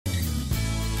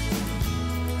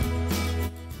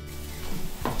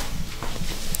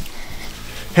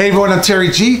Hey everyone, I'm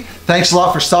Terry G. Thanks a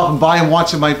lot for stopping by and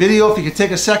watching my video. If you could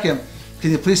take a second,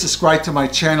 can you please subscribe to my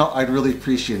channel? I'd really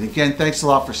appreciate it. Again, thanks a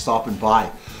lot for stopping by.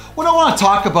 What I want to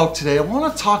talk about today, I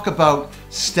want to talk about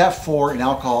step 4 in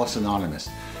Alcoholics Anonymous.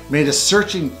 Made us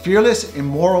searching fearless and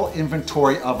moral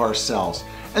inventory of ourselves.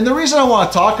 And the reason I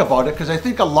want to talk about it, because I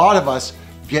think a lot of us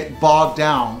get bogged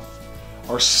down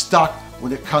or stuck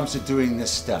when it comes to doing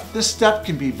this step. This step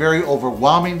can be very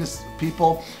overwhelming to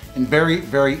people and very,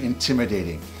 very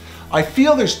intimidating. I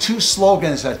feel there's two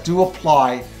slogans that do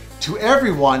apply to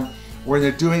everyone where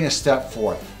they're doing a step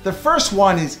 4. The first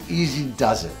one is easy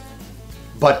does it,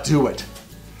 but do it.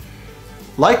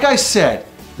 Like I said,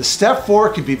 the step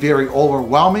 4 can be very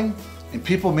overwhelming and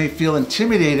people may feel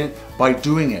intimidated by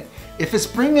doing it. If it's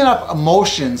bringing up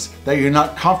emotions that you're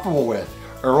not comfortable with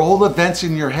or old events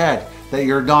in your head that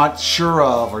you're not sure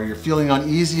of or you're feeling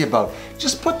uneasy about,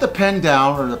 just put the pen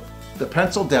down or the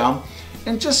pencil down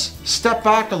and just step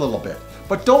back a little bit,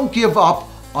 but don't give up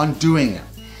on doing it.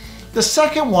 The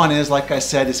second one is, like I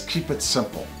said, is keep it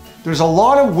simple. There's a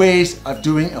lot of ways of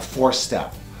doing a 4th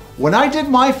step. When I did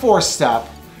my 4th step,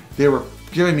 they were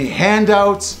giving me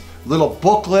handouts, little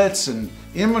booklets and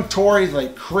inventory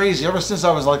like crazy. Ever since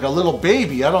I was like a little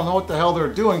baby, I don't know what the hell they're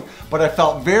doing, but I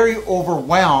felt very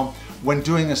overwhelmed when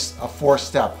doing a 4th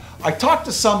step. I talked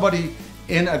to somebody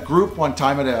in a group one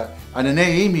time at an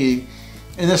AA meeting,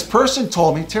 and this person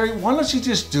told me, Terry, why don't you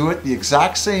just do it the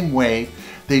exact same way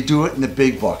they do it in the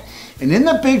big book? And in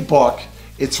the big book,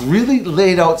 it's really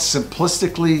laid out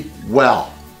simplistically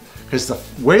well, because the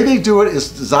way they do it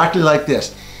is exactly like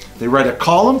this. They write a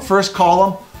column, first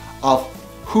column of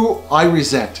who I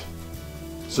resent.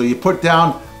 So you put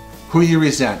down who you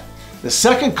resent. The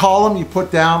second column you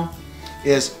put down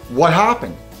is what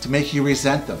happened to make you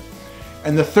resent them.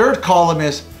 And the third column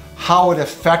is how it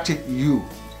affected you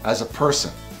as a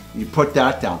person. You put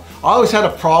that down. I always had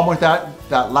a problem with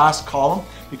that last column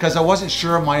because I wasn't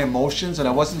sure of my emotions and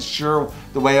I wasn't sure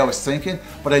the way I was thinking,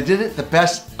 but I did it the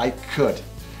best I could.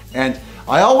 And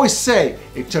I always say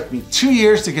it took me 2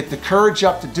 years to get the courage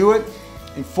up to do it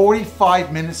and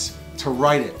 45 minutes to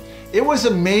write it. It was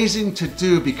amazing to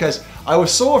do because I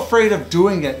was so afraid of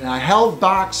doing it and I held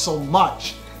back so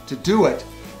much to do it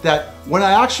that when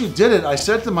I actually did it, I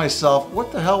said to myself,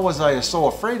 what the hell was I so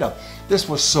afraid of? This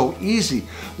was so easy.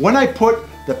 When I put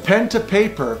the pen to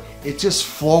paper, it just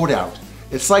flowed out.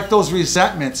 It's like those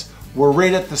resentments were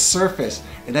right at the surface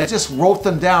and I just wrote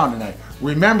them down and I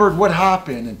remembered what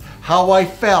happened and how I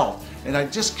felt and I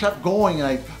just kept going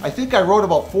and I think I wrote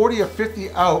about 40 or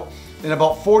 50 out in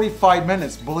about 45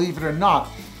 minutes, believe it or not.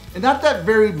 And at that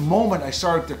very moment, I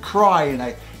started to cry and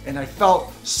I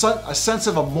felt a sense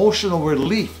of emotional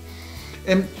relief.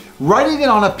 And writing it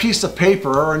on a piece of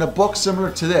paper or in a book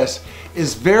similar to this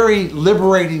is very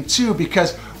liberating too,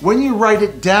 because when you write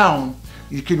it down,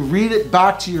 you can read it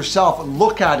back to yourself and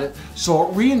look at it, so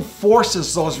it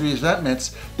reinforces those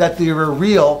resentments that they are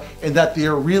real and that they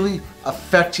are really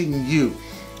affecting you.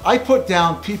 I put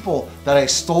down people that I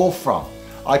stole from.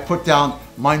 I put down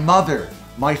my mother,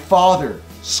 my father,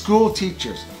 school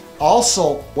teachers.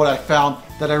 Also, what I found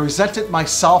that I resented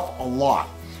myself a lot.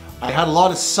 I had a lot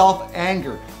of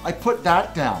self-anger. I put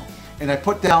that down and I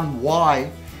put down why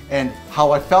and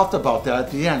how I felt about that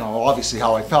at the end. Obviously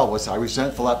how I felt was I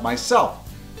resentful at myself.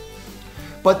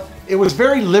 But it was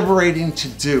very liberating to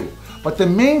do. But the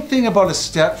main thing about a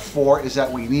step 4 is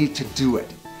that we need to do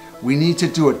it. We need to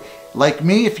do it. Like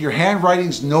me, if your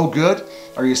handwriting's no good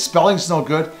or your spelling's no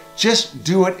good, just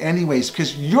do it anyways,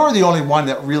 because you're the only one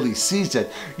that really sees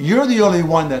it. You're the only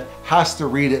one that has to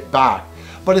read it back.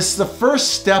 But it's the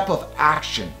first step of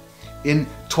action in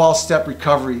 12-step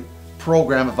recovery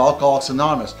program of Alcoholics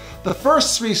Anonymous. The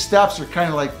first 3 steps are kind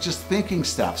of like just thinking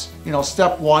steps. You know,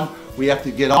 step 1, we have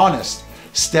to get honest.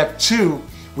 Step 2,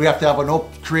 we have to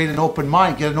create an open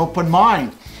mind, get an open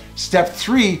mind. Step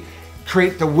 3,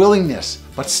 create the willingness.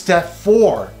 But step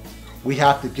 4, we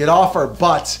have to get off our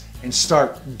butts and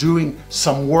start doing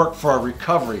some work for our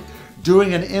recovery.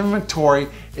 Doing an inventory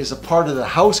is a part of the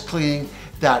house cleaning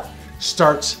that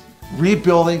starts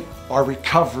rebuilding our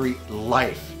recovery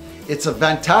life. It's a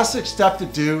fantastic step to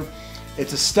do.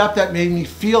 It's a step that made me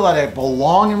feel that I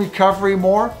belong in recovery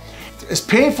more. As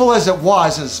painful as it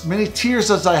was, as many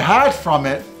tears as I had from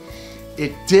it,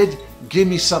 it did give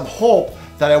me some hope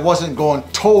that I wasn't going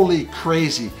totally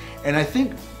crazy. And I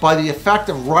think by the effect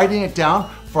of writing it down,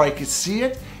 for I could see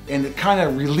it, and it kind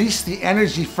of released the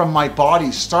energy from my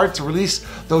body, start to release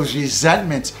those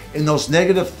resentments and those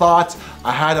negative thoughts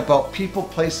I had about people,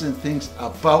 places, and things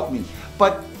about me.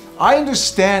 But I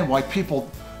understand why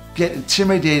people get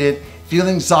intimidated, feel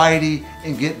anxiety,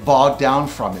 and get bogged down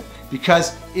from it.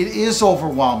 because it is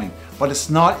overwhelming, but it's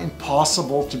not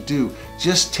impossible to do.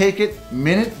 Just take it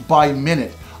minute by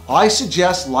minute. I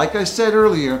suggest, like I said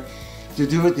earlier, to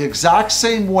do it the exact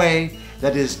same way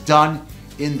that is done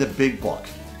in the big book.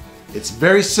 It's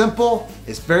very simple,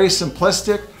 it's very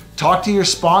simplistic. Talk to your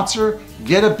sponsor,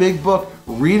 get a big book,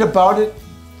 read about it,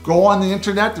 go on the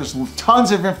internet, there's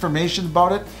tons of information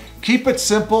about it. Keep it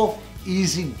simple,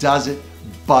 easy does it,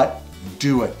 but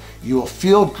do it. You will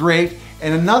feel great.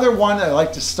 And another one I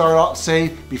like to start off say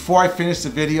before I finish the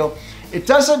video, it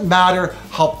doesn't matter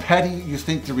how petty you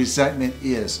think the resentment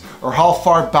is, or how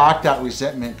far back that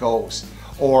resentment goes,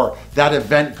 or that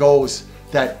event goes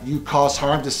that you cause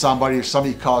harm to somebody or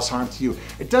somebody caused harm to you.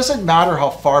 It doesn't matter how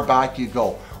far back you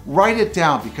go. Write it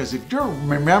down, because if you're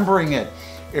remembering it,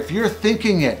 if you're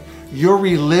thinking it, you're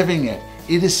reliving it,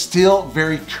 it is still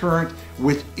very current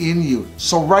within you.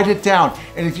 So write it down.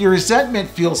 And if your resentment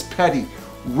feels petty,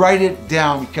 write it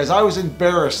down, because I was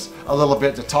embarrassed a little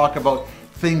bit to talk about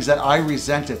things that I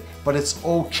resented, but it's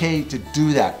okay to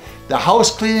do that. The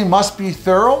house cleaning must be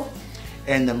thorough,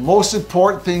 and the most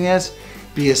important thing is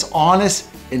be as honest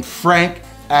and frank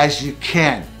as you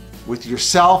can with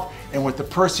yourself and with the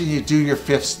person you do your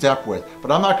fifth step with.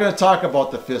 But I'm not going to talk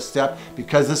about the fifth step,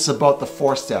 because this is about the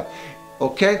fourth step.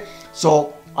 Okay,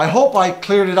 so I hope I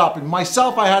cleared it up. And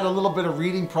myself, I had a little bit of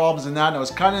reading problems in that, and I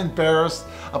was kind of embarrassed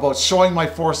about showing my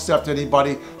fourth step to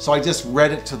anybody, so I just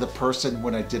read it to the person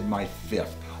when I did my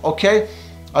fifth. Okay,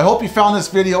 I hope you found this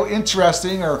video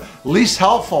interesting, or at least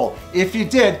helpful. If you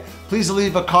did, please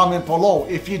leave a comment below.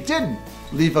 If you didn't,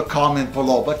 leave a comment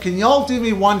below. But can you all do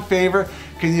me one favor?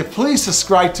 Can you please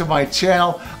subscribe to my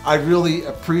channel? I really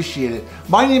appreciate it.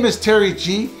 My name is Terry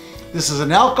G. This is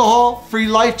an alcohol-free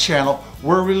life channel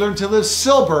where we learn to live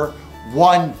sober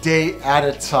one day at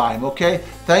a time, okay?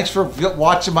 Thanks for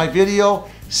watching my video.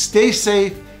 Stay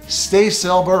safe, stay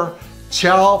sober.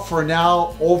 Ciao for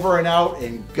now, over and out,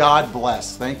 and God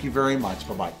bless. Thank you very much.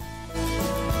 Bye-bye.